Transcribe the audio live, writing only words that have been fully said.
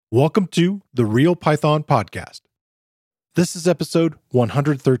Welcome to the Real Python Podcast. This is episode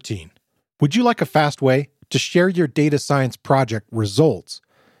 113. Would you like a fast way to share your data science project results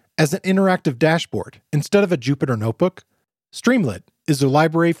as an interactive dashboard instead of a Jupyter notebook? Streamlit is a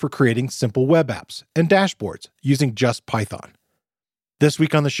library for creating simple web apps and dashboards using just Python. This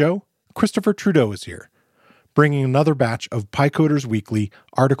week on the show, Christopher Trudeau is here, bringing another batch of PyCoders Weekly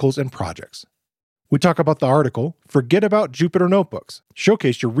articles and projects. We talk about the article, Forget About Jupyter Notebooks,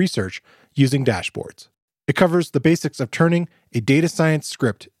 Showcase Your Research Using Dashboards. It covers the basics of turning a data science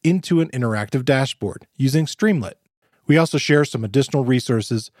script into an interactive dashboard using Streamlit. We also share some additional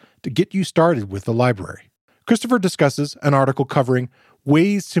resources to get you started with the library. Christopher discusses an article covering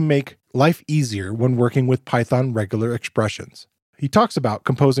ways to make life easier when working with Python regular expressions. He talks about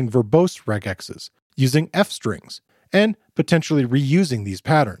composing verbose regexes using f-strings and potentially reusing these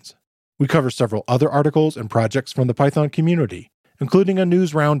patterns. We cover several other articles and projects from the Python community, including a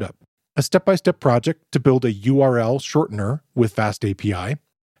news roundup, a step-by-step project to build a URL shortener with FastAPI,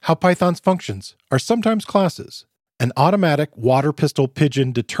 how Python's functions are sometimes classes, an automatic water pistol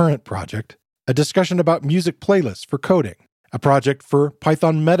pigeon deterrent project, a discussion about music playlists for coding, a project for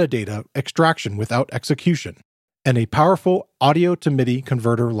Python metadata extraction without execution, and a powerful audio-to-MIDI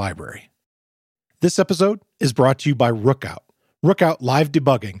converter library. This episode is brought to you by Rookout. Rookout Live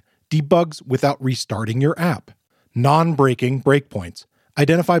Debugging debugs without restarting your app. Non-breaking breakpoints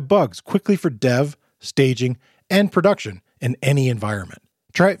identify bugs quickly for dev, staging, and production in any environment.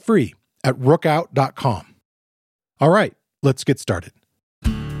 Try it free at rookout.com. All right, let's get started.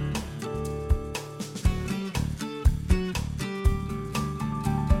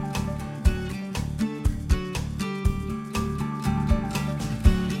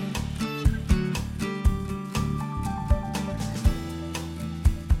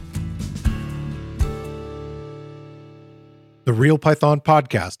 The Real Python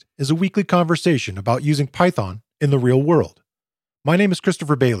Podcast is a weekly conversation about using Python in the real world. My name is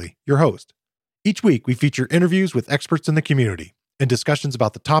Christopher Bailey, your host. Each week, we feature interviews with experts in the community and discussions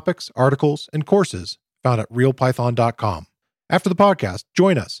about the topics, articles, and courses found at realpython.com. After the podcast,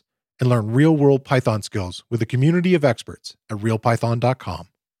 join us and learn real-world Python skills with a community of experts at realpython.com.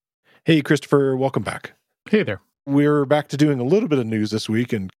 Hey, Christopher, welcome back. Hey there. We're back to doing a little bit of news this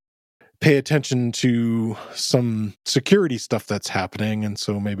week and pay attention to some security stuff that's happening. And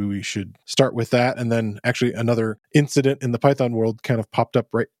so maybe we should start with that. And then actually another incident in the Python world kind of popped up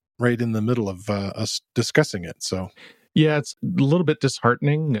right in the middle of us discussing it. So yeah, it's a little bit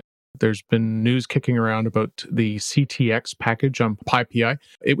disheartening. There's been news kicking around about the CTX package on PyPI.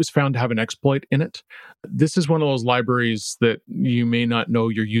 It was found to have an exploit in it. This is one of those libraries that you may not know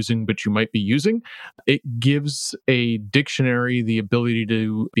you're using, but you might be using. It gives a dictionary the ability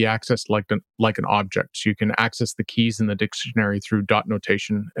to be accessed like an object. So you can access the keys in the dictionary through dot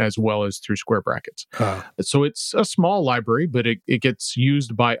notation as well as through square brackets. So it's a small library, but it gets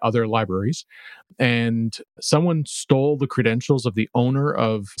used by other libraries. And someone stole the credentials of the owner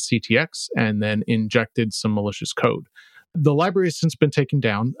of CTX and then injected some malicious code. The library has since been taken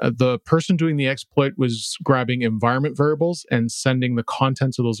down. The person doing the exploit was grabbing environment variables and sending the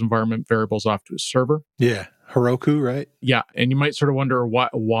contents of those environment variables off to a server. yeah, Heroku, right? Yeah, and you might sort of wonder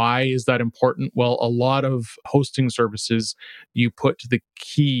why is that important? Well, a lot of hosting services, you put the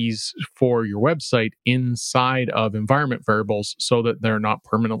keys for your website inside of environment variables so that they're not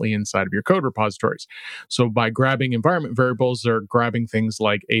permanently inside of your code repositories. So by grabbing environment variables, they're grabbing things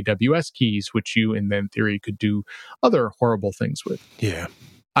like AWS keys, which you, in theory, could do other horrible things with. Yeah.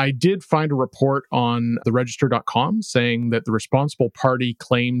 I did find a report on the register.com saying that the responsible party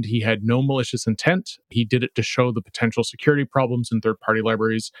claimed he had no malicious intent. He did it to show the potential security problems in third-party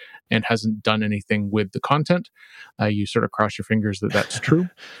libraries and hasn't done anything with the content. You sort of cross your fingers that that's true.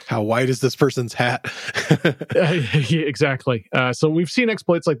 How wide is this person's hat? Yeah, exactly. So we've seen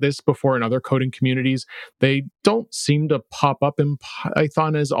exploits like this before in other coding communities. They don't seem to pop up in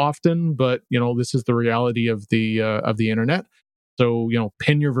Python as often, but this is the reality of the internet. So,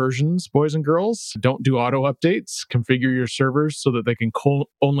 pin your versions, boys and girls. Don't do auto updates. Configure your servers so that they can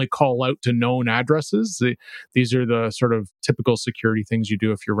only call out to known addresses. These are the sort of typical security things you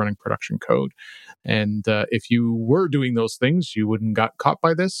do if you're running production code. And if you were doing those things, you wouldn't got caught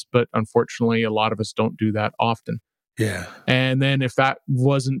by this. But unfortunately, a lot of us don't do that often. Yeah. And then if that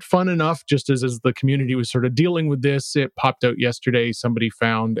wasn't fun enough, just as the community was sort of dealing with this, it popped out yesterday. Somebody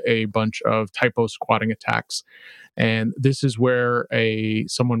found a bunch of typo squatting attacks. And this is where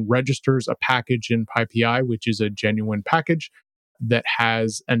someone registers a package in PyPI, which is a genuine package that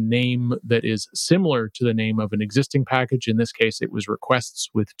has a name that is similar to the name of an existing package. In this case, it was requests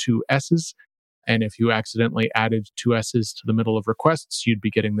with two S's. And if you accidentally added two S's to the middle of requests, you'd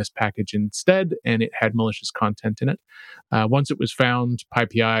be getting this package instead, and it had malicious content in it. Once it was found,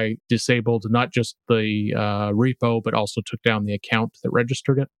 PyPI disabled not just the repo, but also took down the account that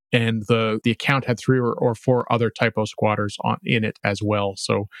registered it. And the account had 3 or 4 other typo squatters in it as well.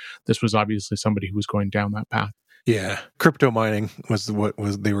 So this was obviously somebody who was going down that path. Yeah, crypto mining was what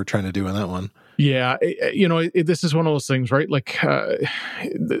they were trying to do in that one. Yeah, this is one of those things, right? Like,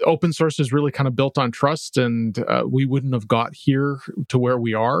 open source is really kind of built on trust, and we wouldn't have got here to where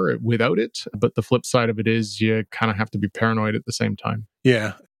we are without it. But the flip side of it is you kind of have to be paranoid at the same time.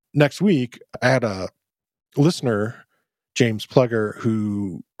 Yeah. Next week, I had a listener, James Plugger,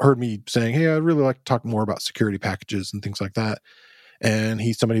 who heard me saying, hey, I'd really like to talk more about security packages and things like that. And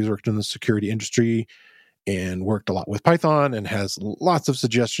he's somebody who's worked in the security industry and worked a lot with Python and has lots of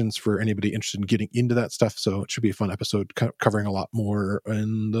suggestions for anybody interested in getting into that stuff. So it should be a fun episode covering a lot more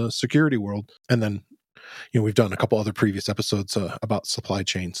in the security world. And then, we've done a couple other previous episodes about supply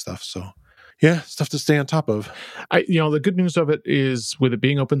chain stuff. So yeah, stuff to stay on top of. The good news of it is, with it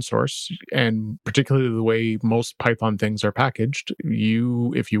being open source, and particularly the way most Python things are packaged,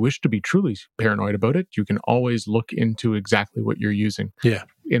 if you wish to be truly paranoid about it, you can always look into exactly what you're using. Yeah.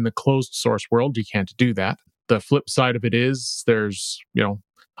 In the closed source world, you can't do that. The flip side of it is there's,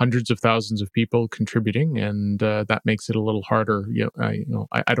 hundreds of thousands of people contributing, and that makes it a little harder.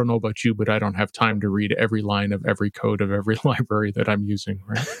 I don't know about you, but I don't have time to read every line of every code of every library that I'm using,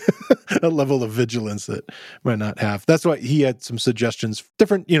 right? A level of vigilance that might not have. That's why he had some suggestions,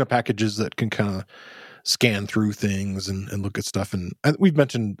 different, packages that can kind of scan through things and look at stuff. And we've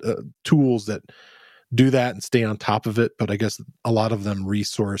mentioned tools that do that and stay on top of it, but I guess a lot of them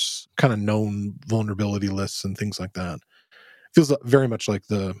resource kind of known vulnerability lists and things like that. Feels very much like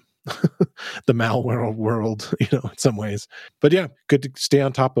the the malware world, in some ways. But yeah, good to stay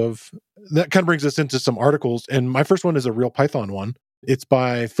on top of. That kind of brings us into some articles. And my first one is a real Python one. It's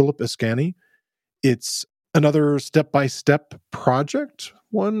by Philip Ascani. It's another step-by-step project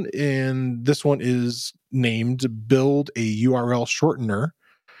one. And this one is named Build a URL Shortener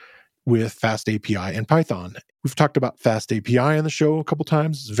with Fast API and Python. We've talked about Fast API on the show a couple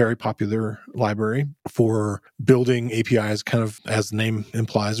times. It's a very popular library for building APIs, kind of, as the name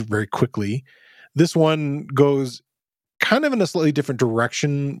implies, very quickly. This one goes kind of in a slightly different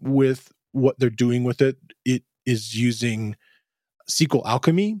direction with what they're doing with it. It is using SQL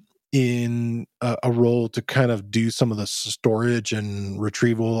Alchemy in a role to kind of do some of the storage and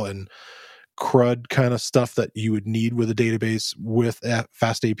retrieval and CRUD kind of stuff that you would need with a database with a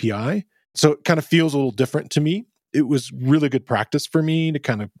Fast API. So it kind of feels a little different to me. It was really good practice for me to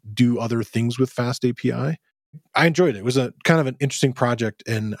kind of do other things with Fast API. I enjoyed it. It was a kind of an interesting project,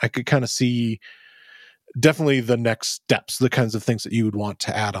 and I could kind of see definitely the next steps, the kinds of things that you would want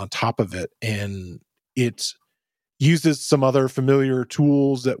to add on top of it. And it uses some other familiar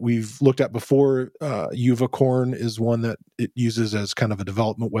tools that we've looked at before. Uvacorn is one that it uses as kind of a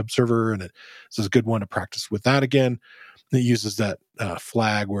development web server, and it's a good one to practice with that again. It uses that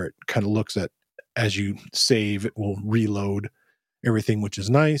flag where it kind of looks at, as you save, it will reload everything, which is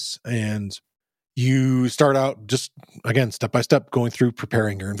nice. And you start out just, again, step by step, going through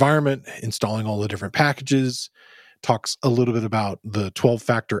preparing your environment, installing all the different packages. Talks a little bit about the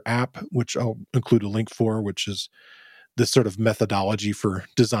 12-factor app, which I'll include a link for, which is this sort of methodology for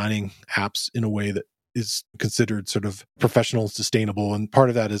designing apps in a way that is considered sort of professional and sustainable. And part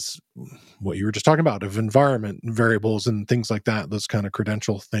of that is what you were just talking about, of environment variables and things like that, those kind of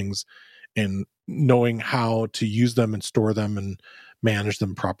credential things, and knowing how to use them and store them and manage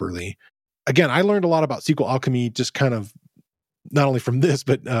them properly. Again, I learned a lot about SQL Alchemy, just kind of not only from this,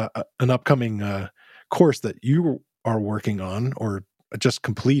 but an upcoming course that you are working on or just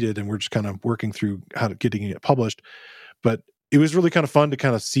completed, and we're just kind of working through getting it published. But it was really kind of fun to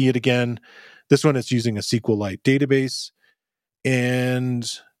kind of see it again. This one is using a SQLite database. And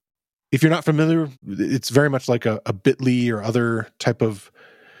if you're not familiar, it's very much like a Bitly or other type of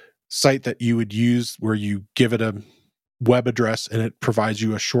site that you would use, where you give it a web address and it provides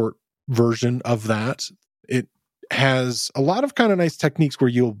you a short version of that. It has a lot of kind of nice techniques where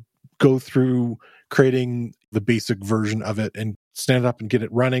you'll go through creating the basic version of it and stand up and get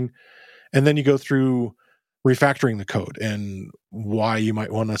it running. And then you go through refactoring the code and why you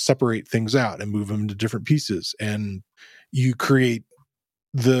might want to separate things out and move them into different pieces. And you create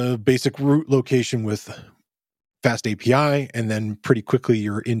the basic root location with Fast API, and then pretty quickly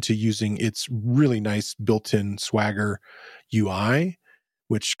you're into using its really nice built-in Swagger UI,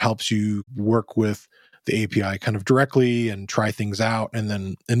 which helps you work with the API kind of directly and try things out. And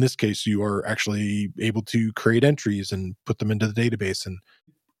then in this case, you are actually able to create entries and put them into the database. And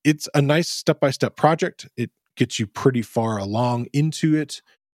It's a nice step-by-step project. It gets you pretty far along into it.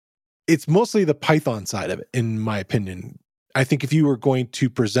 It's mostly the Python side of it, in my opinion. I think if you were going to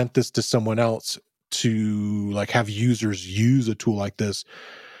present this to someone else to like have users use a tool like this,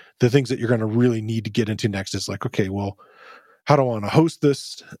 the things that you're going to really need to get into next is like, okay, well, how do I want to host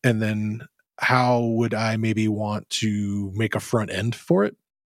this? And then how would I maybe want to make a front end for it?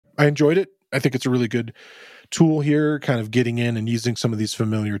 I enjoyed it. I think it's a really good tool here, kind of getting in and using some of these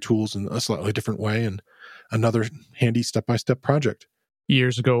familiar tools in a slightly different way, and another handy step-by-step project.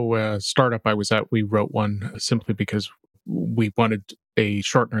 Years ago, a startup I was at, we wrote one simply because we wanted a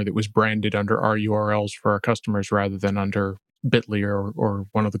shortener that was branded under our URLs for our customers rather than under Bitly or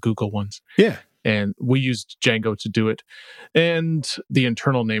one of the Google ones. Yeah. And we used Django to do it. And the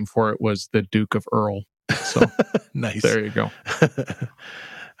internal name for it was the Duke of Earl. So nice. There you go.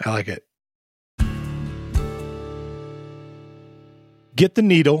 I like it. Get the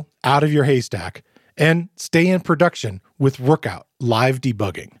needle out of your haystack and stay in production with Rookout live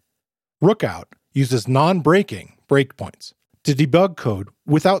debugging. Rookout uses non-breaking breakpoints to debug code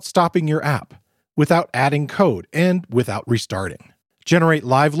without stopping your app, without adding code, and without restarting. Generate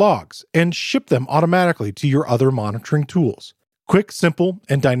live logs and ship them automatically to your other monitoring tools. Quick, simple,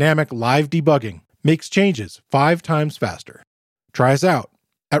 and dynamic live debugging makes changes 5 times faster. Try us out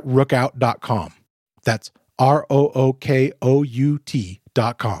at rookout.com. That's ROOKOUT.com.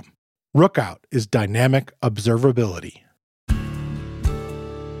 Rookout is dynamic observability.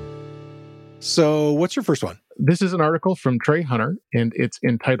 So what's your first one? This is an article from Trey Hunter, and it's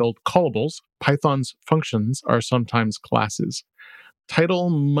entitled Callables, Python's Functions Are Sometimes Classes. Title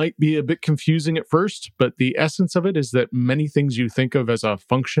might be a bit confusing at first, but the essence of it is that many things you think of as a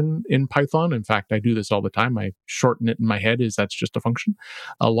function in Python, in fact, I do this all the time, I shorten it in my head as that's just a function.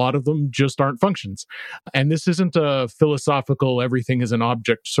 A lot of them just aren't functions. And this isn't a philosophical everything is an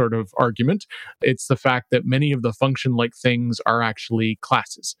object sort of argument. It's the fact that many of the function-like things are actually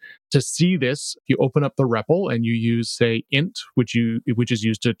classes. To see this, you open up the REPL and you use, say, int, which is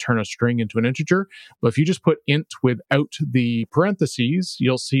used to turn a string into an integer. But if you just put int without the parentheses,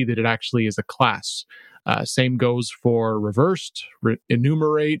 you'll see that it actually is a class. Same goes for reversed,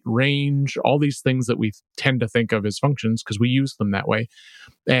 enumerate, range, all these things that we tend to think of as functions because we use them that way.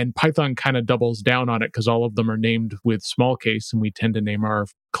 And Python kind of doubles down on it because all of them are named with small case, and we tend to name our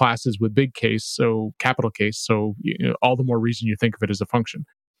classes with big case, so capital case. So all the more reason you think of it as a function.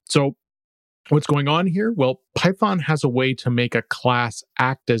 So what's going on here? Well, Python has a way to make a class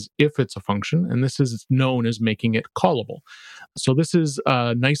act as if it's a function, and this is known as making it callable. So this is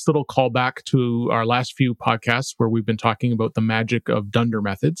a nice little callback to our last few podcasts where we've been talking about the magic of dunder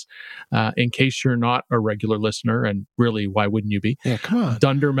methods. In case you're not a regular listener, and really, why wouldn't you be? Yeah, come on.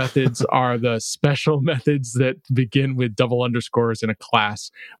 Dunder methods are the special methods that begin with double underscores in a class,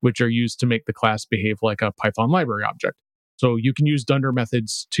 which are used to make the class behave like a Python library object. So you can use dunder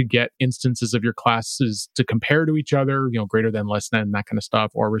methods to get instances of your classes to compare to each other, greater than, less than, that kind of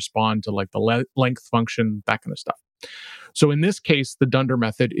stuff, or respond to like the length function, that kind of stuff. So in this case, the dunder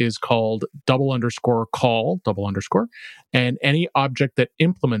method is called double underscore call, double underscore, and any object that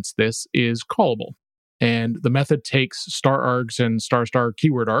implements this is callable. And the method takes star args and star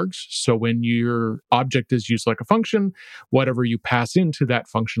keyword args. So when your object is used like a function, whatever you pass into that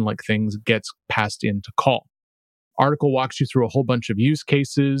function like things gets passed into call. Article walks you through a whole bunch of use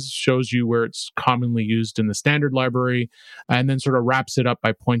cases, shows you where it's commonly used in the standard library, and then sort of wraps it up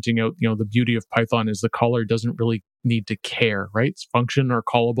by pointing out, the beauty of Python is the caller doesn't really need to care, right? It's function or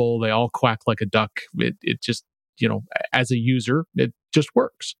callable. They all quack like a duck. It just, as a user, it just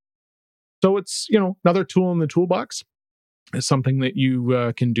works. So it's, another tool in the toolbox. It's something that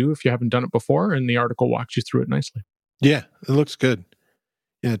you can do if you haven't done it before, and the article walks you through it nicely. Yeah, it looks good.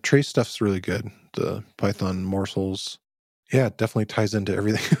 Yeah, trace stuff's really good. The Python morsels. Yeah, it definitely ties into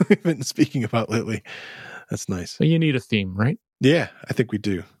everything we've been speaking about lately. That's nice. So you need a theme, right? Yeah, I think we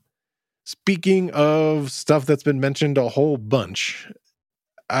do. Speaking of stuff that's been mentioned a whole bunch,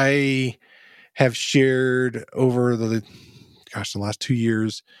 I have shared over the last 2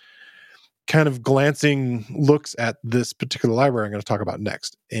 years, kind of glancing looks at this particular library I'm going to talk about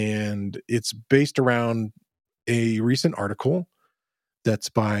next. And it's based around a recent article that's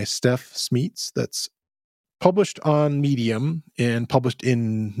by Stef Smeets, that's published on Medium and published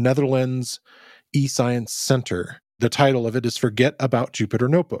in Netherlands eScience Center. The title of it is Forget About Jupyter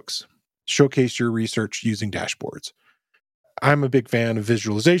Notebooks. Showcase your research using dashboards. I'm a big fan of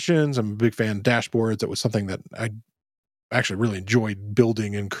visualizations. I'm a big fan of dashboards. That was something that I actually really enjoyed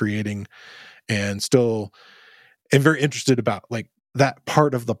building and creating, and still am very interested about like that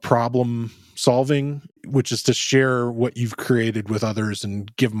part of the problem solving, which is to share what you've created with others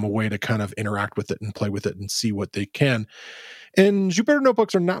and give them a way to kind of interact with it and play with it and see what they can. And Jupyter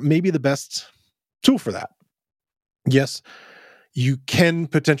Notebooks are not maybe the best tool for that. Yes, you can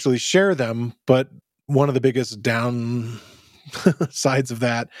potentially share them, but one of the biggest downsides of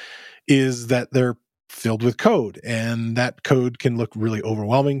that is that they're filled with code, and that code can look really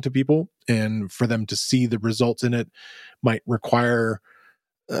overwhelming to people. And for them to see the results in it might require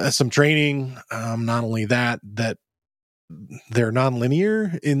some training. Not only that they're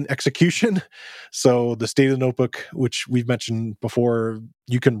nonlinear in execution. So the state of the notebook, which we've mentioned before,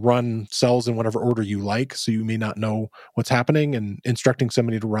 you can run cells in whatever order you like. So you may not know what's happening, and instructing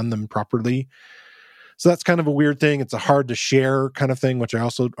somebody to run them properly. So that's kind of a weird thing. It's a hard to share kind of thing, which I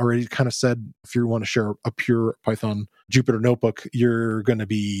also already kind of said. If you want to share a pure Python Jupyter notebook, you're going to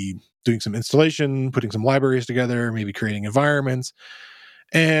be doing some installation, putting some libraries together, maybe creating environments.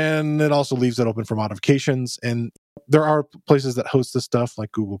 And it also leaves it open for modifications. And there are places that host this stuff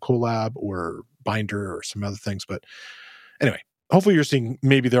like Google Colab or Binder or some other things. But anyway, hopefully you're seeing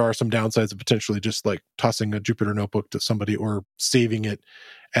maybe there are some downsides of potentially just like tossing a Jupyter notebook to somebody or saving it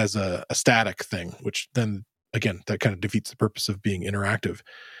as a static thing, which then, again, that kind of defeats the purpose of being interactive.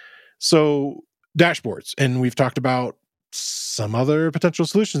 So dashboards, and we've talked about some other potential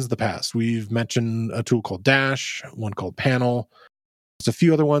solutions in the past. We've mentioned a tool called Dash, one called Panel. There's a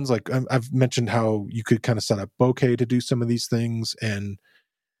few other ones, like I've mentioned how you could kind of set up Bokeh to do some of these things. And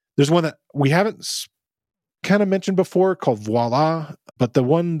there's one that we haven't kind of mentioned before called Voila, but the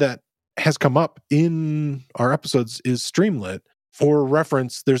one that has come up in our episodes is Streamlit. For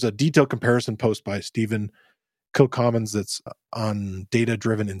reference, there's a detailed comparison post by Stephen Kilcommons that's on Data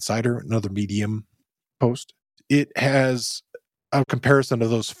Driven Insider, another Medium post. It has a comparison of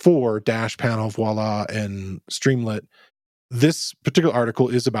those four: Dash, Panel, Voila, and Streamlit. This particular article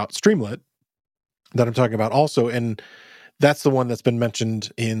is about Streamlit that I'm talking about also, and that's the one that's been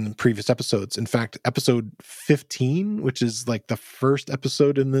mentioned in previous episodes. In fact, episode 15, which is like the first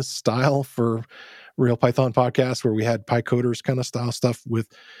episode in this style for Real Python Podcast, where we had PyCoders kind of style stuff with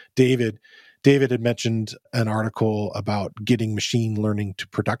David. David had mentioned an article about getting machine learning to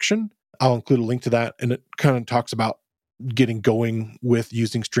production. I'll include a link to that, and it kind of talks about getting going with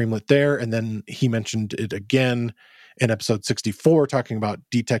using Streamlit there. And then he mentioned it again in episode 64, talking about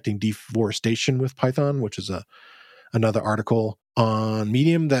detecting deforestation with Python, which is another article on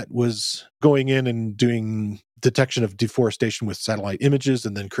Medium that was going in and doing detection of deforestation with satellite images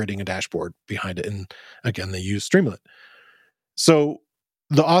and then creating a dashboard behind it. And again, they use Streamlit. So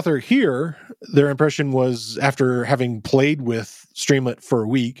the author here, their impression was, after having played with Streamlit for a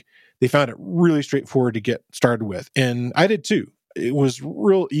week, they found it really straightforward to get started with. And I did too. It was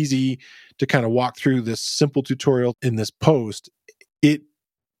real easy to kind of walk through this simple tutorial in this post. It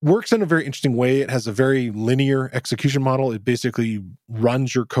works in a very interesting way. It has a very linear execution model. It basically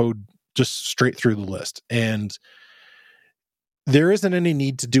runs your code just straight through the list. And there isn't any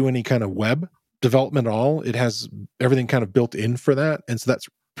need to do any kind of web development at all. It has everything kind of built in for that. And so that's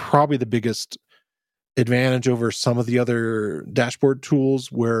probably the biggest advantage over some of the other dashboard tools,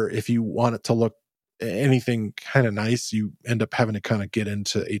 where if you want it to look anything kind of nice, you end up having to kind of get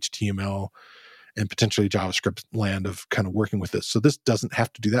into HTML and potentially JavaScript land of kind of working with this. So this doesn't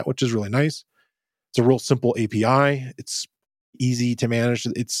have to do that, which is really nice. It's a real simple API. It's easy to manage.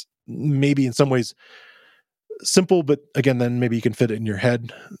 It's maybe in some ways simple, but again, then maybe you can fit it in your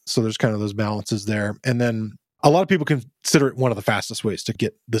head. So there's kind of those balances there. And then a lot of people consider it one of the fastest ways to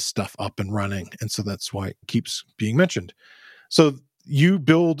get this stuff up and running. And so that's why it keeps being mentioned. So you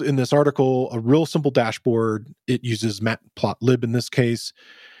build in this article a real simple dashboard. It uses matplotlib in this case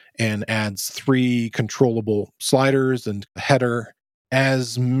and adds 3 controllable sliders and a header.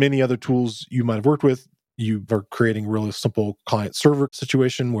 As many other tools you might have worked with, you are creating a really simple client-server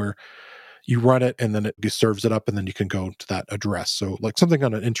situation where you run it and then it serves it up, and then you can go to that address. So like something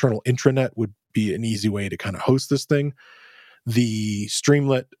on an internal intranet would be an easy way to kind of host this thing. The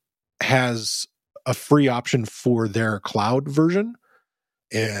Streamlit has a free option for their cloud version.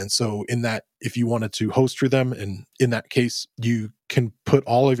 And so in that, if you wanted to host through them, and in that case, you can put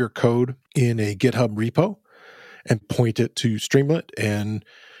all of your code in a GitHub repo and point it to Streamlit, and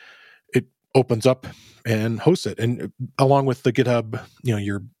it opens up and hosts it. And along with the GitHub,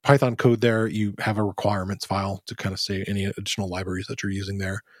 your Python code there, you have a requirements file to kind of say any additional libraries that you're using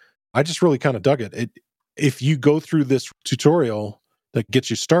there. I just really kind of dug it. If you go through this tutorial that gets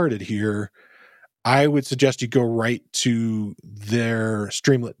you started here, I would suggest you go right to their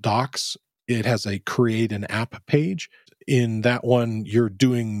Streamlit docs. It has a create an app page. In that one, you're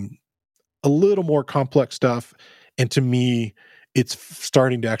doing a little more complex stuff. And to me, it's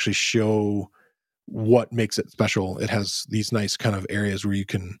starting to actually show what makes it special. It has these nice kind of areas where you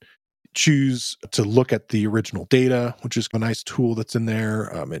can choose to look at the original data, which is a nice tool that's in there.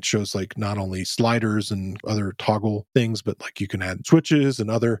 It shows like not only sliders and other toggle things, but like you can add switches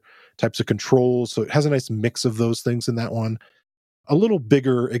and other types of controls. So it has a nice mix of those things in that one. A little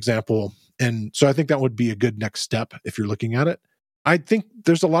bigger example. And so I think that would be a good next step if you're looking at it. I think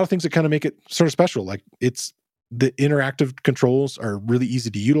there's a lot of things that kind of make it sort of special. Like the interactive controls are really easy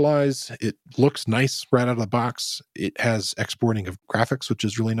to utilize. It looks nice right out of the box. It has exporting of graphics, which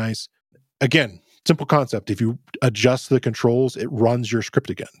is really nice. Again, simple concept. If you adjust the controls, it runs your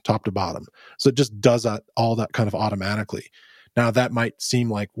script again, top to bottom. So it just does all that kind of automatically. Now, that might seem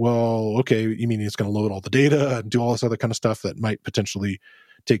like, well, okay, you mean it's going to load all the data and do all this other kind of stuff that might potentially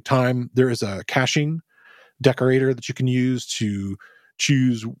take time. There is a caching decorator that you can use to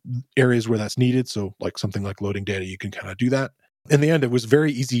choose areas where that's needed. So like something like loading data, you can kind of do that. In the end, it was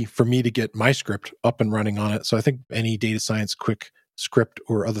very easy for me to get my script up and running on it. So I think any data science quick script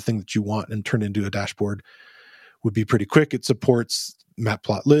or other thing that you want and turn into a dashboard would be pretty quick. It supports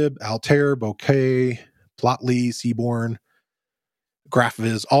Matplotlib, Altair, Bokeh, Plotly, Seaborn,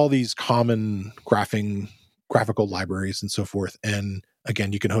 GraphViz, all these common graphical libraries and so forth. And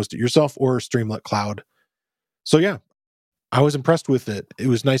again, you can host it yourself or Streamlit Cloud. So yeah, I was impressed with it. It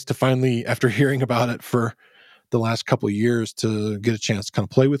was nice to finally, after hearing about it for the last couple of years, to get a chance to kind of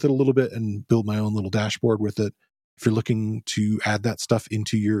play with it a little bit and build my own little dashboard with it. If you're looking to add that stuff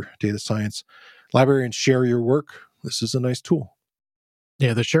into your data science library and share your work, this is a nice tool.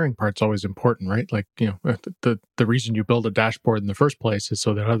 Yeah, the sharing part's always important, right? Like, the reason you build a dashboard in the first place is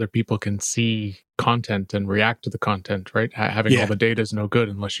so that other people can see content and react to the content, right? Having all the data is no good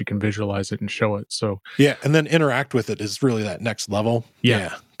unless you can visualize it and show it. So yeah, and then interact with it is really that next level.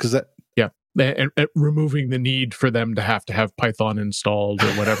 Yeah, because and removing the need for them to have Python installed or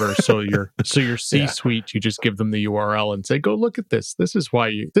whatever. So your C-suite, you just give them the URL and say, "Go look at this. This is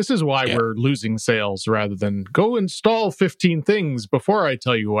why we're losing sales," rather than go install 15 things before I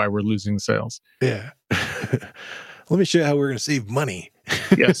tell you why we're losing sales. Yeah. Let me show you how we're going to save money.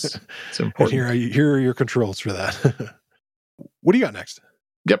 Yes, it's important. Here are your controls for that. What do you got next?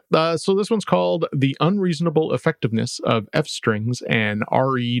 Yep. So this one's called The Unreasonable Effectiveness of F-Strings and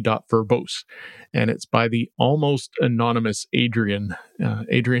RE.Verbose. And it's by the almost anonymous Adrian.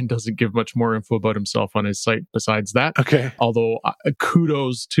 Adrian doesn't give much more info about himself on his site besides that. Okay. Although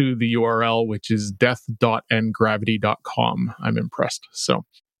kudos to the URL, which is death.ngravity.com. I'm impressed. So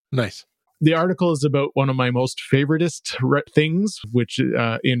nice. The article is about one of my most favoritist things, which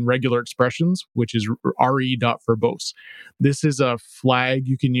in regular expressions, which is re.verbose. This is a flag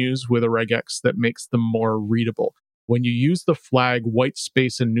you can use with a regex that makes them more readable. When you use the flag, white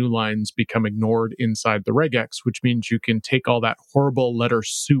space and new lines become ignored inside the regex, which means you can take all that horrible letter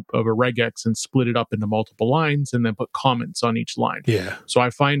soup of a regex and split it up into multiple lines and then put comments on each line. Yeah. So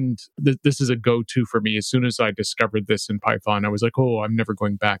I find that this is a go-to for me. As soon as I discovered this in Python, I was like, oh, I'm never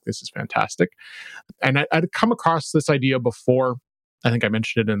going back. This is fantastic. And I'd come across this idea before. I think I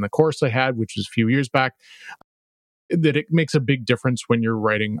mentioned it in the course I had, which was a few years back, that it makes a big difference when you're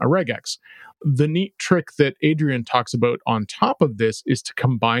writing a regex. The neat trick that Adrian talks about on top of this is to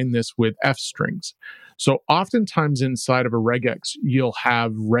combine this with F-strings. So oftentimes inside of a regex, you'll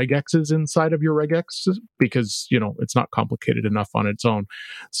have regexes inside of your regexes because, it's not complicated enough on its own.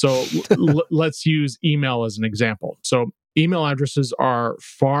 So let's use email as an example. So email addresses are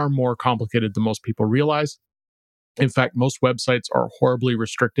far more complicated than most people realize. In fact, most websites are horribly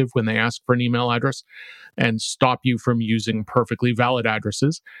restrictive when they ask for an email address and stop you from using perfectly valid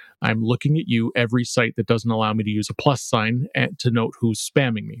addresses. I'm looking at you, every site that doesn't allow me to use a plus sign to note who's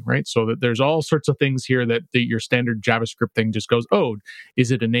spamming me, right? So that there's all sorts of things here that your standard JavaScript thing just goes, oh,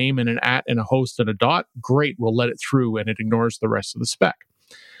 is it a name and an at and a host and a dot? Great, we'll let it through, and it ignores the rest of the spec.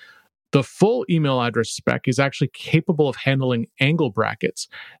 The full email address spec is actually capable of handling angle brackets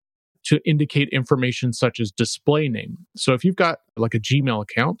to indicate information such as display name. So if you've got like a Gmail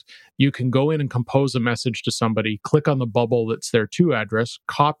account, you can go in and compose a message to somebody, click on the bubble that's their to address,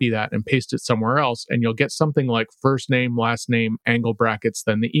 copy that and paste it somewhere else, and you'll get something like first name, last name, angle brackets,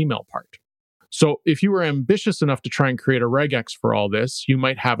 then the email part. So if you were ambitious enough to try and create a regex for all this, you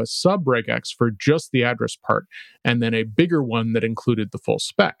might have a sub-regex for just the address part, and then a bigger one that included the full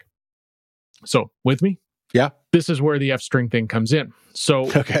spec. So with me? Yeah. This is where the F-string thing comes in. So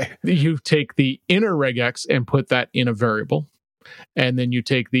you take the inner regex and put that in a variable. And then you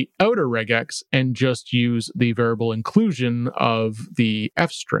take the outer regex and just use the variable inclusion of the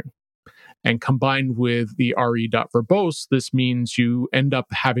F-string. And combined with the re.verbose, this means you end up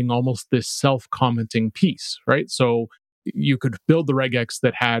having almost this self-commenting piece, right? So you could build the regex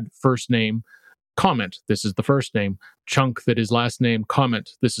that had first name, comment, this is the first name, chunk that is last name,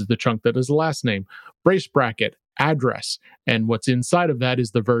 comment, this is the chunk that is the last name, brace bracket, address. And what's inside of that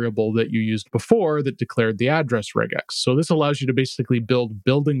is the variable that you used before that declared the address regex. So this allows you to basically build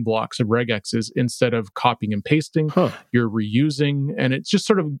building blocks of regexes instead of copying and pasting. You're reusing, and it's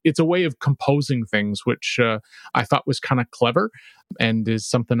just it's a way of composing things, which I thought was kind of clever and is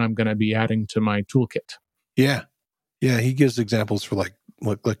something I'm going to be adding to my toolkit. Yeah. He gives examples for like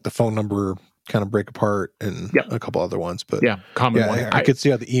the phone number kind of break apart and a couple other ones, but common one. I could see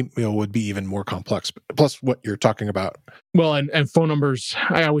how the email would be even more complex, plus what you're talking about. Well, and phone numbers,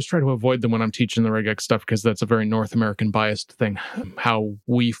 I always try to avoid them when I'm teaching the regex stuff because that's a very North American biased thing. How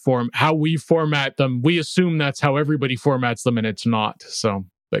we format them, we assume that's how everybody formats them, and it's not. So,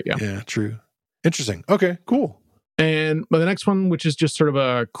 but yeah, true, interesting. Okay, cool. And the next one, which is just sort of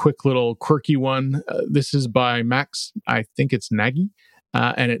a quick little quirky one, this is by Max. I think it's Nagy.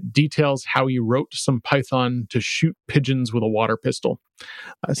 And it details how he wrote some Python to shoot pigeons with a water pistol.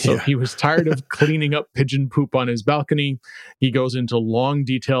 He was tired of cleaning up pigeon poop on his balcony. He goes into long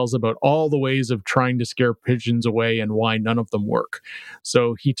details about all the ways of trying to scare pigeons away and why none of them work.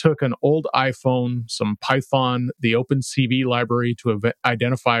 So he took an old iPhone, some Python, the OpenCV library to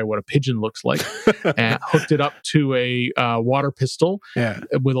identify what a pigeon looks like, and hooked it up to a water pistol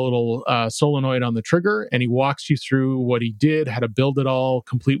with a little solenoid on the trigger. And he walks you through what he did, how to build it all,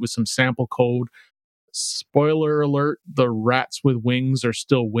 complete with some sample code. Spoiler alert, the rats with wings are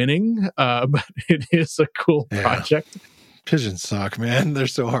still winning, but it is a cool project. Pigeons suck, man. They're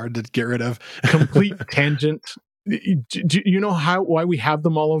so hard to get rid of. Complete tangent. Do you know why we have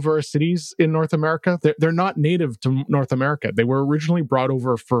them all over our cities in North America? They're not native to North America. They were originally brought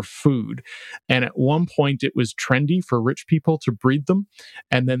over for food. And at one point, it was trendy for rich people to breed them.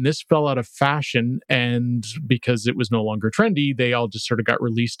 And then this fell out of fashion. And because it was no longer trendy, they all just sort of got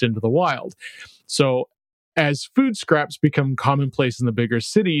released into the wild. So as food scraps become commonplace in the bigger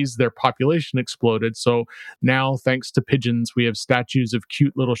cities, their population exploded. So now, thanks to pigeons, we have statues of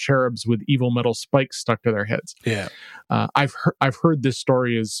cute little cherubs with evil metal spikes stuck to their heads. Yeah, I've heard this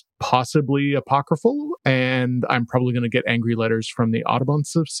story is possibly apocryphal, and I'm probably going to get angry letters from the Audubon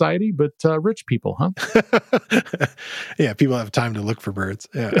Society. But rich people, huh? Yeah, people have time to look for birds.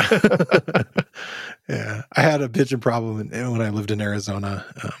 Yeah, yeah. I had a pigeon problem when I lived in Arizona.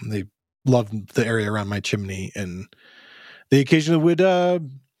 They loved the area around my chimney, and they occasionally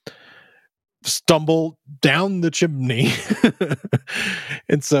would stumble down the chimney.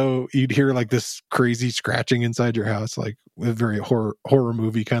 And so you'd hear like this crazy scratching inside your house, like with very horror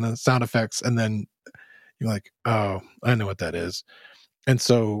movie kind of sound effects. And then you're like, oh, I know what that is. And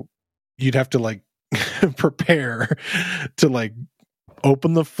so you'd have to like prepare to like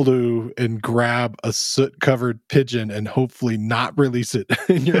open the flue and grab a soot-covered pigeon and hopefully not release it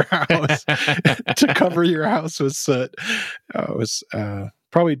in your house to cover your house with soot. It was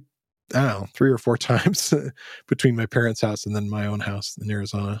probably, I don't know, 3 or 4 times between my parents' house and then my own house in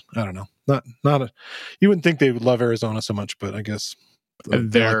Arizona. I don't know. You wouldn't think they would love Arizona so much, but I guess they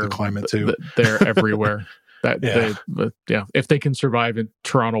like the climate too. They're everywhere. If they can survive in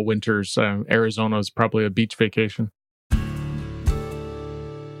Toronto winters, Arizona is probably a beach vacation.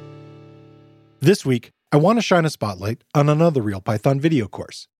 This week, I want to shine a spotlight on another Real Python video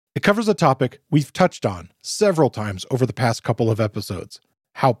course. It covers a topic we've touched on several times over the past couple of episodes: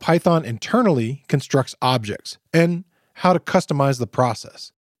 how Python internally constructs objects and how to customize the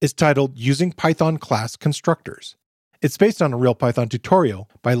process. It's titled Using Python Class Constructors. It's based on a Real Python tutorial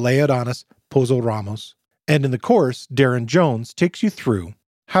by Leodanis Pozo Ramos. And in the course, Darren Jones takes you through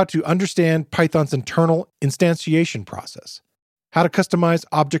how to understand Python's internal instantiation process, how to customize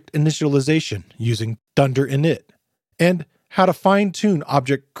object initialization using dunder init, and how to fine-tune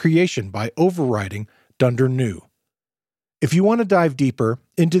object creation by overriding dunder new. If you want to dive deeper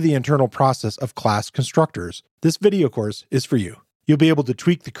into the internal process of class constructors, this video course is for you. You'll be able to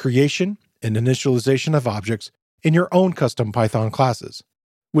tweak the creation and initialization of objects in your own custom Python classes,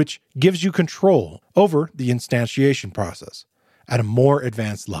 which gives you control over the instantiation process at a more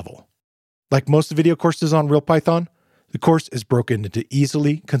advanced level. Like most video courses on Real Python, the course is broken into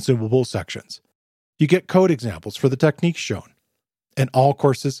easily consumable sections. You get code examples for the techniques shown, and all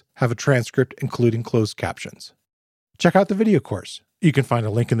courses have a transcript including closed captions. Check out the video course. You can find a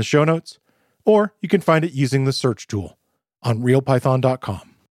link in the show notes, or you can find it using the search tool on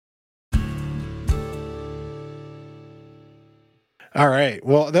realpython.com. All right.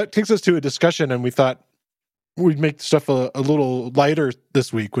 Well, that takes us to a discussion, and we thought we make stuff a little lighter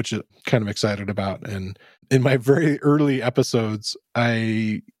this week, which I'm kind of excited about. And in my very early episodes,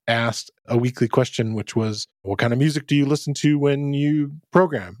 I asked a weekly question, which was, what kind of music do you listen to when you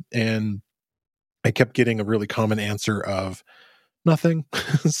program? And I kept getting a really common answer of nothing,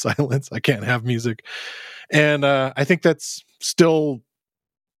 silence. I can't have music. And I think that's still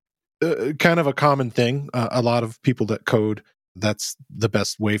kind of a common thing. A lot of people that code, that's the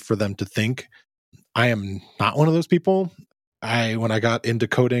best way for them to think. I am not one of those people. When I got into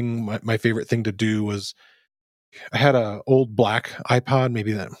coding, my favorite thing to do was, I had a old black iPod,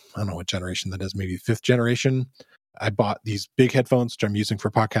 maybe that, I don't know what generation that is, maybe fifth generation. I bought these big headphones, which I'm using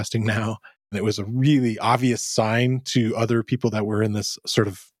for podcasting now. And it was a really obvious sign to other people that were in this sort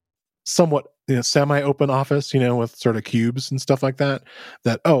of somewhat semi-open office, with sort of cubes and stuff like that,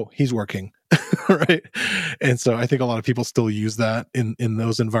 oh, he's working. Right. And so I think a lot of people still use that in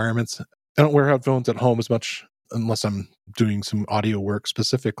those environments. I don't wear headphones at home as much unless I'm doing some audio work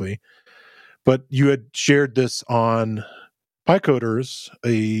specifically. But you had shared this on PyCoders,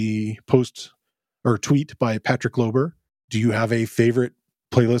 a post or tweet by Patrick Lober. Do you have a favorite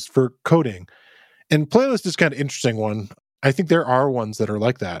playlist for coding? And playlist is kind of interesting one. I think there are ones that are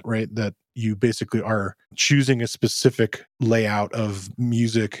like that, right? That you basically are choosing a specific layout of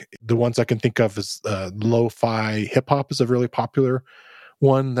music. The ones I can think of is lo-fi hip hop is a really popular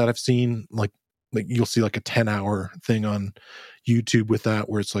one that I've seen. Like you'll see like a 10-hour thing on YouTube with that,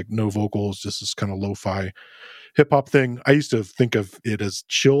 where it's like no vocals, just this kind of lo-fi hip hop thing. I used to think of it as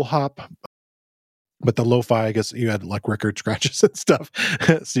chill hop, but the lo-fi, I guess you had like record scratches and stuff,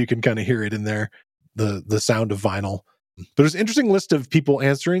 so you can kind of hear it in there, the sound of vinyl. But there's an interesting list of people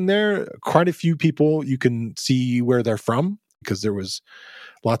answering there. Quite a few people, you can see where they're from, because there was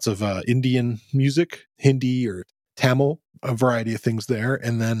lots of Indian music, Hindi or Tamil, a variety of things there.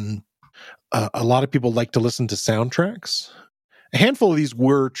 And then a lot of people like to listen to soundtracks. A handful of these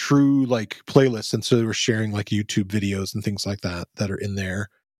were true like playlists, and so they were sharing like YouTube videos and things like that are in there.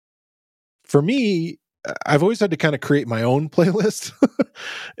 For me, I've always had to kind of create my own playlist.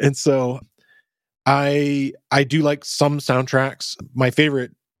 And so I do like some soundtracks. My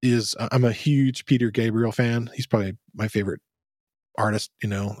favorite is, I'm a huge Peter Gabriel fan. He's probably my favorite artist,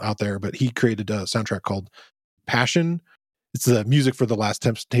 out there, but he created a soundtrack called Passion. It's the music for The Last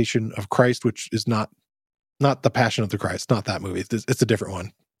Temptation of Christ, which is not The Passion of the Christ, not that movie. It's a different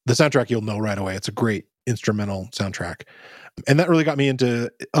one. The soundtrack you'll know right away. It's a great instrumental soundtrack. And that really got me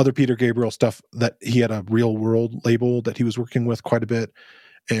into other Peter Gabriel stuff, that he had a Real World label that he was working with quite a bit.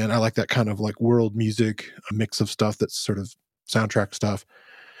 And I like that kind of like world music, a mix of stuff that's sort of soundtrack stuff.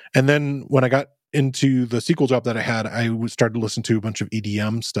 And then when I got into the sequel job that I had, I started to listen to a bunch of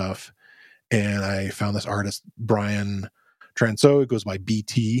EDM stuff. And I found this artist, Brian Transo. It goes by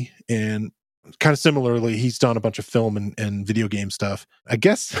BT. And kind of similarly, he's done a bunch of film and video game stuff. I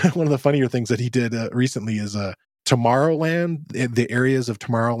guess one of the funnier things that he did recently is Tomorrowland, the areas of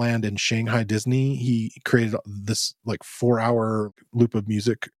Tomorrowland in Shanghai Disney. He created this like 4-hour loop of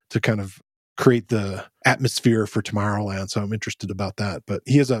music to kind of create the atmosphere for Tomorrowland. So I'm interested about that. But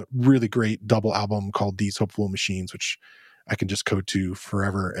he has a really great double album called These Hopeful Machines, which I can just code to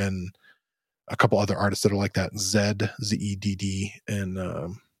forever. And a couple other artists that are like that, Zedd,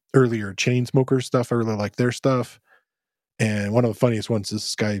 and earlier Chainsmokers stuff. I really like their stuff. And one of the funniest ones is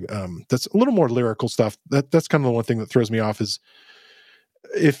this guy that's a little more lyrical stuff. That's kind of the one thing that throws me off, is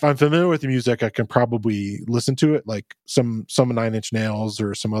if I'm familiar with the music, I can probably listen to it, like some 9 Inch Nails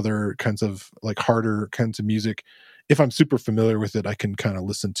or some other kinds of like harder kinds of music. If I'm super familiar with it, I can kind of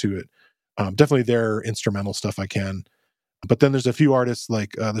listen to it. Definitely their instrumental stuff I can. But then there's a few artists,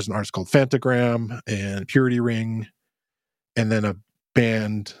 like there's an artist called Fantagram and Purity Ring, and then an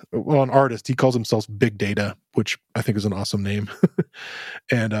artist, he calls himself Big Data, which I think is an awesome name.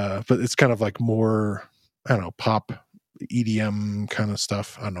 And but it's kind of like more, I don't know, pop EDM kind of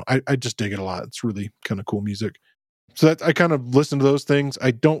stuff. I don't know. I just dig it a lot. It's really kind of cool music. So that I kind of listen to those things.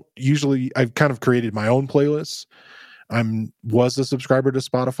 I've kind of created my own playlists. Was a subscriber to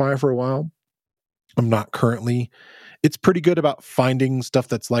Spotify for a while. I'm not currently. It's pretty good about finding stuff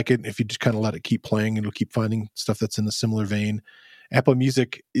that's like it. If you just kind of let it keep playing, it'll keep finding stuff that's in a similar vein. Apple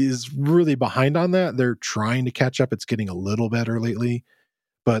Music is really behind on that. They're trying to catch up. It's getting a little better lately.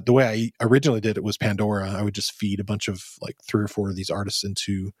 But the way I originally did it was Pandora. I would just feed a bunch of like 3 or 4 of these artists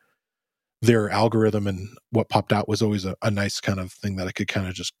into their algorithm, and what popped out was always a nice kind of thing that I could kind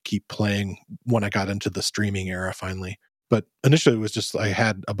of just keep playing when I got into the streaming era finally. But initially it was just, I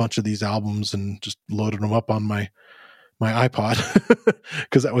had a bunch of these albums and just loaded them up on my iPod,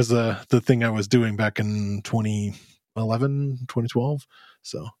 because that was the thing I was doing back in 2011, 2012.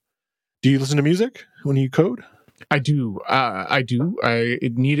 So Do you listen to music when you code? I do. I do. I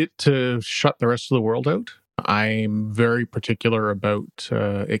need it to shut the rest of the world out. I'm very particular about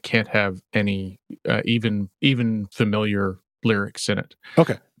it can't have any even familiar lyrics in it.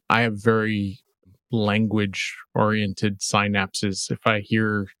 Okay. I have very language oriented synapses. If I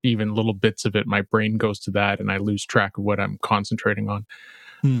hear even little bits of it, my brain goes to that and I lose track of what I'm concentrating on.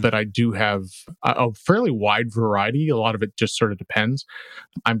 But I do have a fairly wide variety. A lot of it just sort of depends.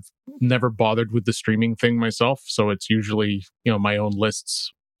 I'm never bothered with the streaming thing myself, so it's usually, my own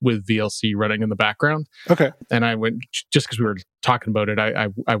lists with VLC running in the background. Okay. And I went, just because we were talking about it,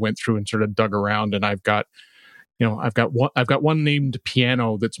 I went through and sort of dug around, and I've got one named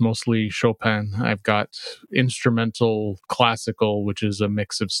piano that's mostly Chopin. I've got instrumental classical, which is a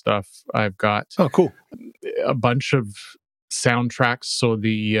mix of stuff. I've got cool, a bunch of soundtracks. So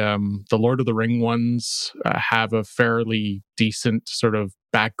the Lord of the Ring ones have a fairly decent sort of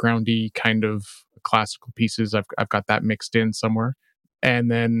backgroundy kind of classical pieces. I've got that mixed in somewhere,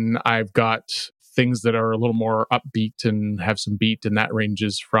 and then I've got things that are a little more upbeat and have some beat, and that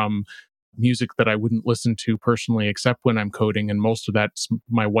ranges from music that I wouldn't listen to personally except when I'm coding, and most of that's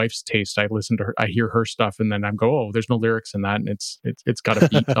my wife's taste. I listen to her, I hear her stuff, and then I'm go, oh, there's no lyrics in that, and it's got a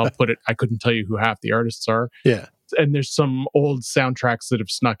beat. I'll put it. I couldn't tell you who half the artists are. Yeah. And there's some old soundtracks that have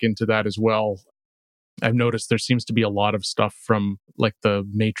snuck into that as well. I've noticed there seems to be a lot of stuff from like the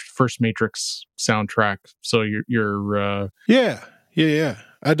first Matrix soundtrack. So your yeah.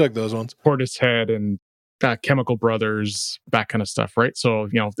 I dug those ones. Portishead and Chemical Brothers, that kind of stuff, right? So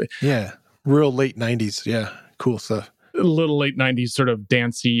yeah, real late 90s. Yeah, cool stuff. A little late 90s sort of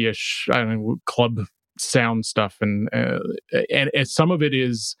dancey-ish, I don't know, club sound stuff, and some of it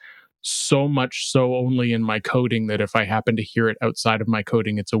is so much so only in my coding that if I happen to hear it outside of my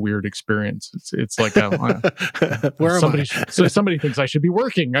coding, it's a weird experience. It's like where somebody somebody thinks I should be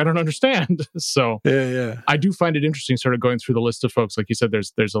working. I don't understand. So yeah, I do find it interesting, sort of going through the list of folks. Like you said,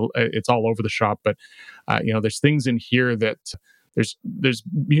 it's all over the shop, but there's things in here that there's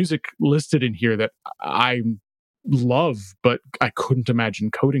music listed in here that I love, but I couldn't imagine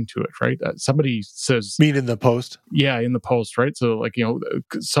coding to it, right? Somebody says... Mean in the post? Yeah, in the post, right? So like,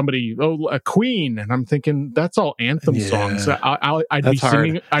 somebody, a Queen, and I'm thinking, that's all anthem songs. I'd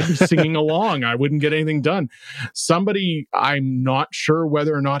be singing along. I wouldn't get anything done. Somebody, I'm not sure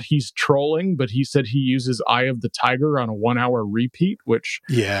whether or not he's trolling, but he said he uses Eye of the Tiger on a 1-hour repeat, which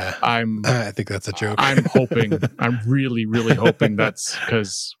I think that's a joke. I'm really, really hoping that's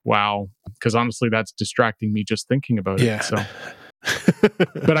because honestly, that's distracting me just thinking about it. Yeah. So,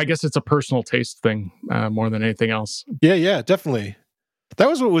 but I guess it's a personal taste thing more than anything else. Yeah, definitely. That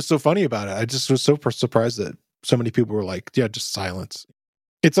was what was so funny about it. I just was so surprised that so many people were like, yeah, just silence.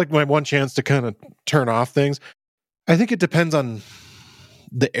 It's like my one chance to kind of turn off things. I think it depends on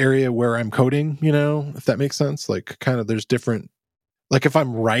the area where I'm coding, if that makes sense. Like kind of there's different, like if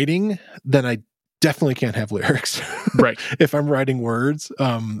I'm writing, then I definitely can't have lyrics. Right. If I'm writing words,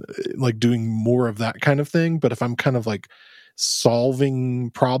 like doing more of that kind of thing. But if I'm kind of like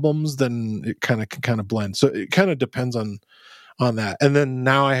solving problems, then it kind of can kind of blend. So it kind of depends on that. And then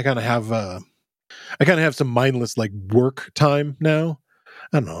now I kind of have some mindless like work time now.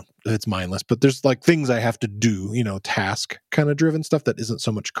 I don't know if it's mindless, but there's like things I have to do, task kind of driven stuff that isn't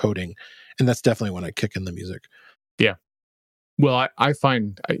so much coding. And that's definitely when I kick in the music. Yeah. Well, I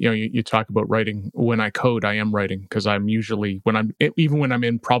find, you talk about writing. When I code, I am writing because I'm usually, even when I'm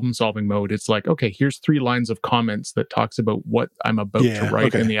in problem solving mode, it's like, okay, here's 3 lines of comments that talks about what I'm about to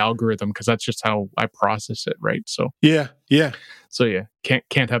write in the algorithm, because that's just how I process it, right? So yeah. So yeah,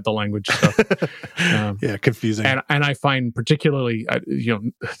 can't have the language stuff. Confusing. And I find particularly,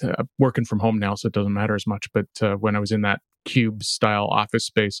 working from home now, so it doesn't matter as much. But when I was in that cube style office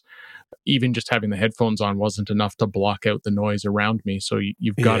space, even just having the headphones on wasn't enough to block out the noise around me. So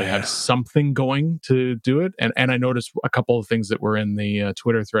you've got to have something going to do it. And I noticed a couple of things that were in the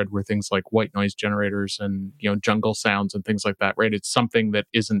Twitter thread were things like white noise generators and jungle sounds and things like that. Right? It's something that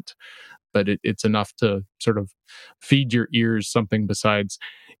isn't, but it's enough to sort of feed your ears something besides.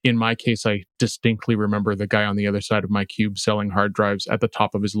 In my case, I distinctly remember the guy on the other side of my cube selling hard drives at the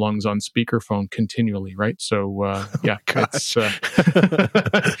top of his lungs on speakerphone continually, right? So, it's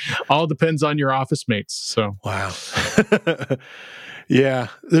all depends on your office mates. So, wow. Yeah,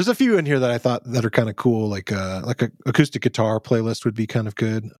 there's a few in here that I thought that are kind of cool, like a acoustic guitar playlist would be kind of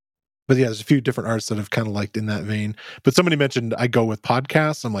good. But yeah, there's a few different artists that I've kind of liked in that vein. But somebody mentioned I go with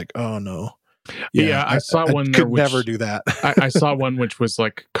podcasts. I'm like, oh no. Yeah, I saw I one there could never which do that. I saw one which was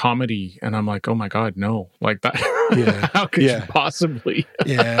like comedy, and I'm like, oh my God, no. Like that. Yeah. How could you Yeah. possibly?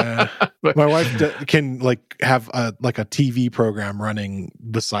 Yeah. But My wife can like have a TV program running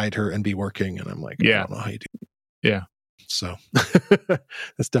beside her and be working, and I'm like, I yeah, don't know how you do. yeah. So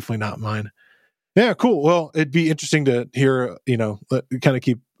that's definitely not mine. Yeah, cool. Well, it'd be interesting to hear, kind of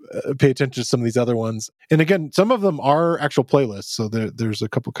keep pay attention to some of these other ones. And again, some of them are actual playlists, so there's a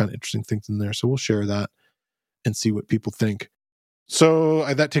couple kind of interesting things in there. So we'll share that and see what people think. So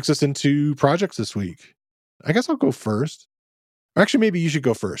that takes us into projects this week. I guess I'll go first. Actually, maybe you should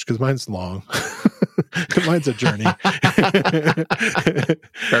go first because mine's long. Mine's a journey.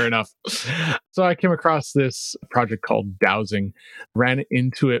 Fair enough. So I came across this project called Dowsing, ran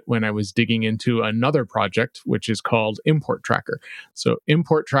into it when I was digging into another project, which is called Import Tracker. So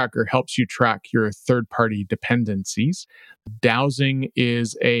Import Tracker helps you track your third-party dependencies. Dowsing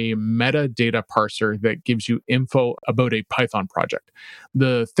is a metadata parser that gives you info about a Python project.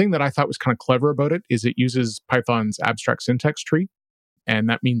 The thing that I thought was kind of clever about it is it uses Python's abstract syntax tree, and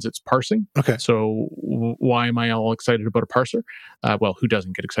that means it's parsing. Okay. So why am I all excited about a parser? Well, who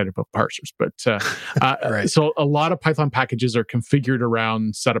doesn't get excited about parsers? But Right. So a lot of Python packages are configured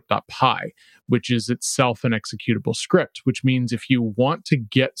around setup.py, which is itself an executable script, which means if you want to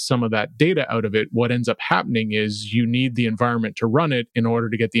get some of that data out of it, what ends up happening is you need the environment to run it in order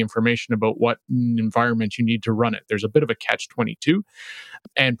to get the information about what environment you need to run it. There's a bit of a catch-22.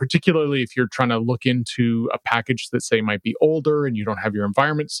 And particularly if you're trying to look into a package that, say, might be older and you don't have your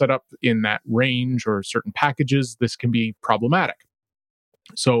environment set up in that range or certain packages, this can be problematic.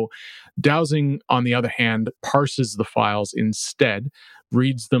 So Dowsing, on the other hand, parses the files instead,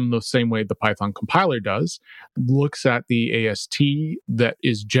 reads them the same way the Python compiler does, looks at the AST that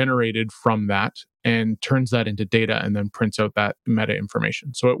is generated from that, and turns that into data and then prints out that meta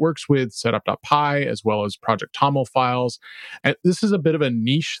information. So it works with setup.py as well as Project Toml files. And this is a bit of a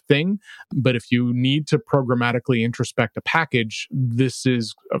niche thing, but if you need to programmatically introspect a package, this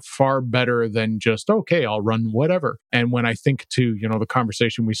is far better than just, okay, I'll run whatever. And when I think to, the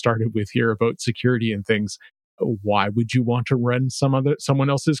conversation we started with here about security and things, why would you want to run someone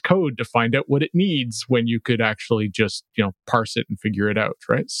else's code to find out what it needs when you could actually just, parse it and figure it out,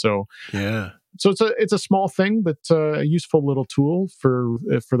 right? So yeah. So it's a small thing, but a useful little tool for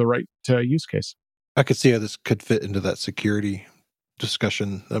the right use case. I could see how this could fit into that security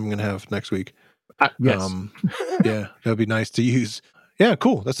discussion I'm going to have next week. Yes. Yeah, that'd be nice to use. Yeah,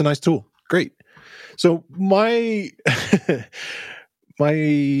 cool. That's a nice tool. Great. So my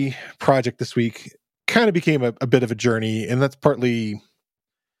my project this week kind of became a bit of a journey, and that's partly,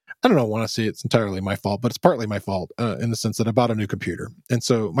 I don't know, I want to say it's entirely my fault, but it's partly my fault in the sense that I bought a new computer. And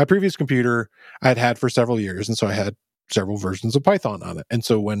so my previous computer I had for several years, and so I had several versions of Python on it. And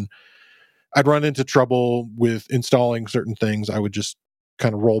so when I'd run into trouble with installing certain things, I would just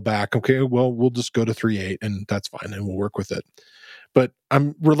kind of roll back. Okay, well, we'll just go to 3.8 and that's fine, and we'll work with it. But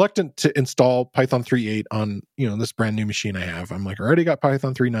I'm reluctant to install Python 3.8 on, this brand new machine I have. I'm like, I already got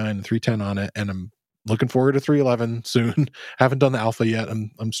Python 3.9 and 3.10 on it, and I'm looking forward to 3.11 soon. Haven't done the alpha yet.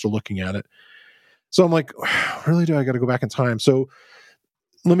 I'm still looking at it. So I'm like, really, do I got to go back in time? So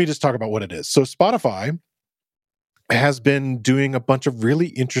let me just talk about what it is. So Spotify has been doing a bunch of really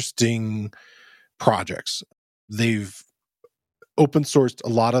interesting projects. They've open sourced a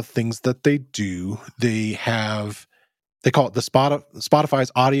lot of things that they do. They call it the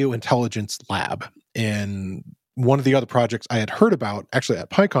Spotify's Audio Intelligence Lab. And one of the other projects I had heard about actually at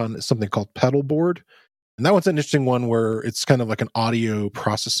PyCon is something called Pedalboard. And that one's an interesting one where it's kind of like an audio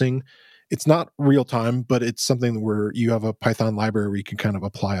processing. It's not real time, but it's something where you have a Python library where you can kind of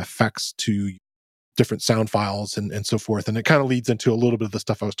apply effects to different sound files and so forth. And it kind of leads into a little bit of the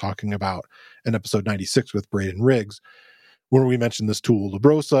stuff I was talking about in episode 96 with Braden Riggs, where we mentioned this tool,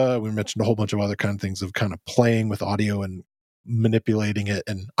 Verbose. We mentioned a whole bunch of other kind of things of kind of playing with audio and manipulating it.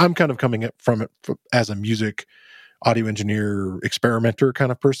 And I'm kind of coming from it as a music audio engineer, experimenter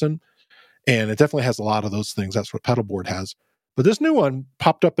kind of person. And it definitely has a lot of those things. That's what Pedalboard has. But this new one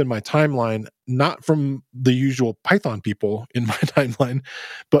popped up in my timeline, not from the usual Python people in my timeline,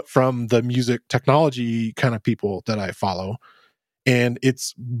 but from the music technology kind of people that I follow. And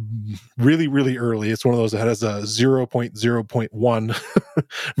it's really, really early. It's one of those that has a 0.0.1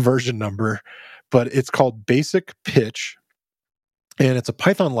 version number, but it's called Basic Pitch. And it's a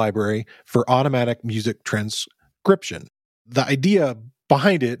Python library for automatic music transcription. The idea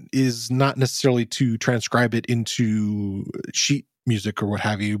behind it is not necessarily to transcribe it into sheet music or what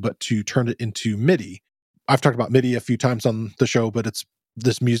have you, but to turn it into MIDI. I've talked about MIDI a few times on the show, but it's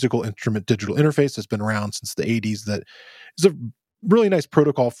this musical instrument digital interface that's been around since the 80s that is a really nice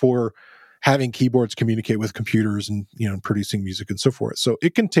protocol for having keyboards communicate with computers and, producing music and so forth. So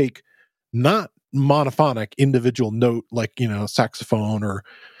it can take not monophonic individual note like, saxophone or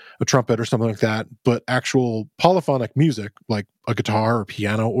a trumpet or something like that, but actual polyphonic music like a guitar or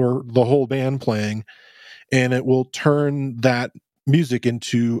piano or the whole band playing, and it will turn that music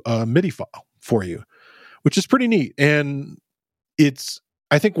into a MIDI file for you, which is pretty neat. And it's,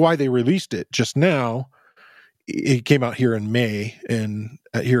 I think, why they released it just now. It came out here in May, and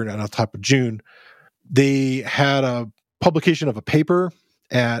here on the top of June, they had a publication of a paper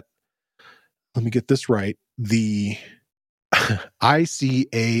at, let me get this right, the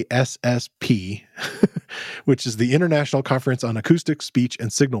ICASSP, which is the International Conference on Acoustic, Speech,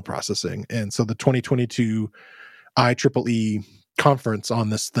 and Signal Processing. And so the 2022 IEEE conference on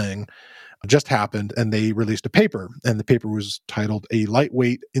this thing just happened, and they released a paper, and the paper was titled A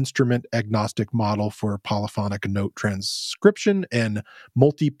Lightweight Instrument Agnostic Model for Polyphonic Note Transcription and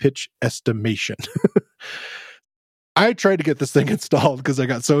Multi-Pitch Estimation. I tried to get this thing installed because I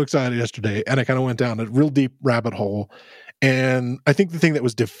got so excited yesterday, and I kind of went down a real deep rabbit hole. And I think the thing that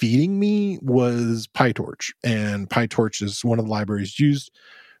was defeating me was PyTorch. And PyTorch is one of the libraries used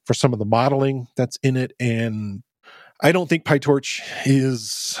for some of the modeling that's in it. And I don't think PyTorch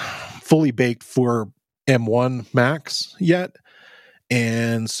is fully baked for M1 Macs yet.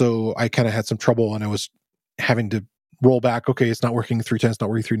 And so I kind of had some trouble, and I was having to roll back. Okay, it's not working 3.10, it's not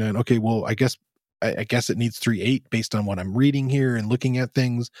working 3.9. Okay, well, I guess it needs 3.8 based on what I'm reading here and looking at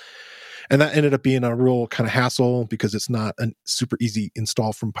things. And that ended up being a real kind of hassle because it's not a super easy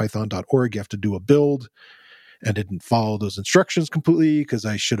install from python.org. You have to do a build, and didn't follow those instructions completely because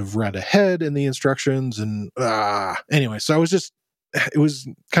I should have read ahead in the instructions. And anyway, so it was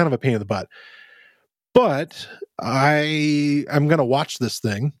kind of a pain in the butt. But I'm going to watch this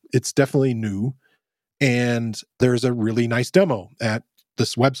thing. It's definitely new. And there's a really nice demo at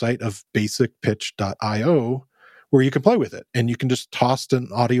this website of basicpitch.io where you can play with it, and you can just toss an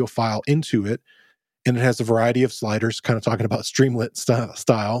audio file into it, and it has a variety of sliders, kind of talking about Streamlit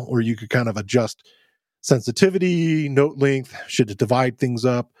style, where you could kind of adjust sensitivity, note length, should it divide things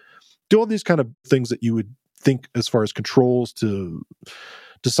up, do all these kind of things that you would think as far as controls to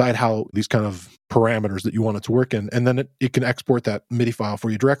decide how these kind of parameters that you want it to work in. And then it can export that MIDI file for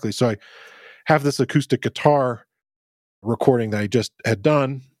you directly. So I have this acoustic guitar recording that I just had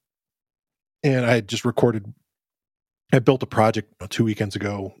done, and I just recorded. I built a project 2 weekends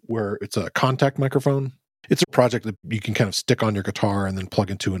ago where it's a contact microphone. It's a project that you can kind of stick on your guitar and then plug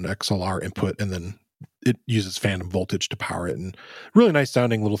into an XLR input, and then it uses phantom voltage to power it, and really nice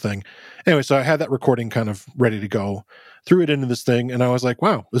sounding little thing. Anyway, so I had that recording kind of ready to go, threw it into this thing, and I was like,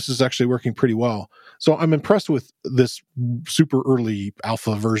 wow, this is actually working pretty well. So I'm impressed with this super early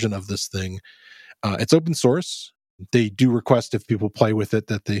alpha version of this thing. It's open source. They do request if people play with it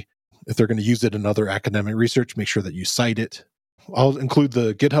that if they're going to use it in other academic research, make sure that you cite it. I'll include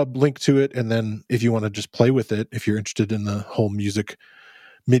the GitHub link to it. And then if you want to just play with it, if you're interested in the whole music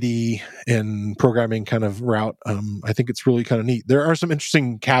MIDI and programming kind of route, I think it's really kind of neat. There are some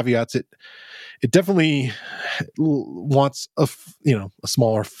interesting caveats. It definitely wants a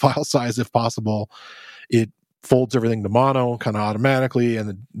smaller file size if possible. It folds everything to mono kind of automatically, and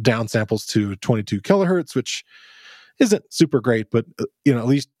then downsamples to 22 kilohertz, which isn't super great, but at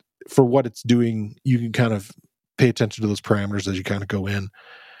least for what it's doing, you can kind of pay attention to those parameters as you kind of go in.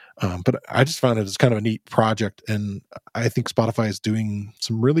 But I just found it as kind of a neat project, and I think Spotify is doing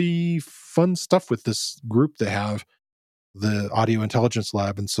some really fun stuff with this group they have, the Audio Intelligence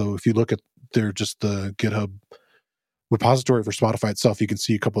Lab. And so if you look at the GitHub repository for Spotify itself, you can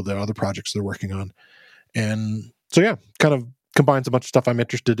see a couple of the other projects they're working on. And so, yeah, kind of combines a bunch of stuff I'm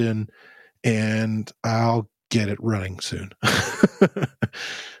interested in, and I'll get it running soon.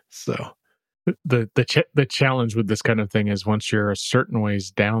 So the challenge with this kind of thing is once you're a certain ways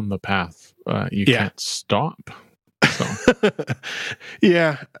down the path, you can't stop. So.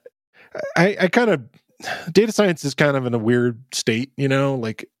 Yeah, I kind of, data science is kind of in a weird state,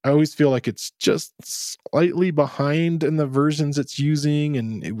 like I always feel like it's just slightly behind in the versions it's using,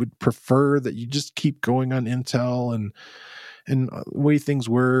 and it would prefer that you just keep going on Intel and the way things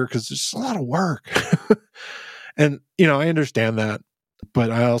work, because there's just a lot of work. And, I understand that,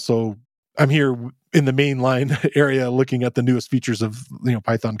 but I'm here in the mainline area looking at the newest features of,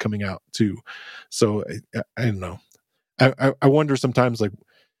 Python coming out too. So I don't know. I wonder sometimes, like,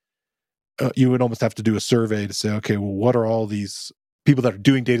 you would almost have to do a survey to say, okay, well, what are all these people that are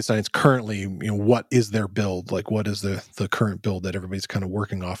doing data science currently? What is their build? Like, what is the current build that everybody's kind of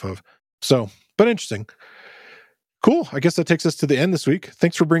working off of? So, but interesting. Cool. I guess that takes us to the end this week.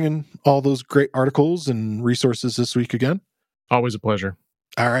 Thanks for bringing all those great articles and resources this week again. Always a pleasure.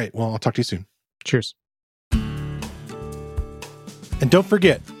 All right. Well, I'll talk to you soon. Cheers. And don't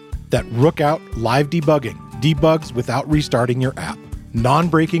forget that Rookout Live Debugging debugs without restarting your app.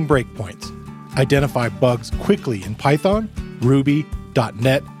 Non-breaking breakpoints. Identify bugs quickly in Python, Ruby,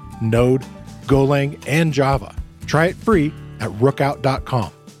 .NET, Node, Golang, and Java. Try it free at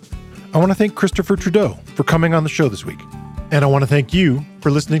rookout.com. I want to thank Christopher Trudeau for coming on the show this week. And I want to thank you for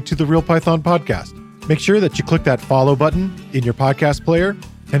listening to the Real Python Podcast. Make sure that you click that follow button in your podcast player.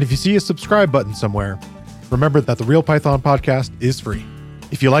 And if you see a subscribe button somewhere, remember that the Real Python Podcast is free.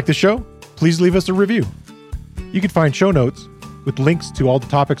 If you like the show, please leave us a review. You can find show notes with links to all the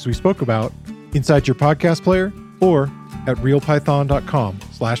topics we spoke about inside your podcast player or at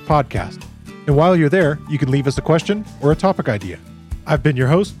realpython.com/podcast. And while you're there, you can leave us a question or a topic idea. I've been your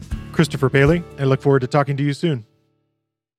host, Christopher Paley, and I look forward to talking to you soon.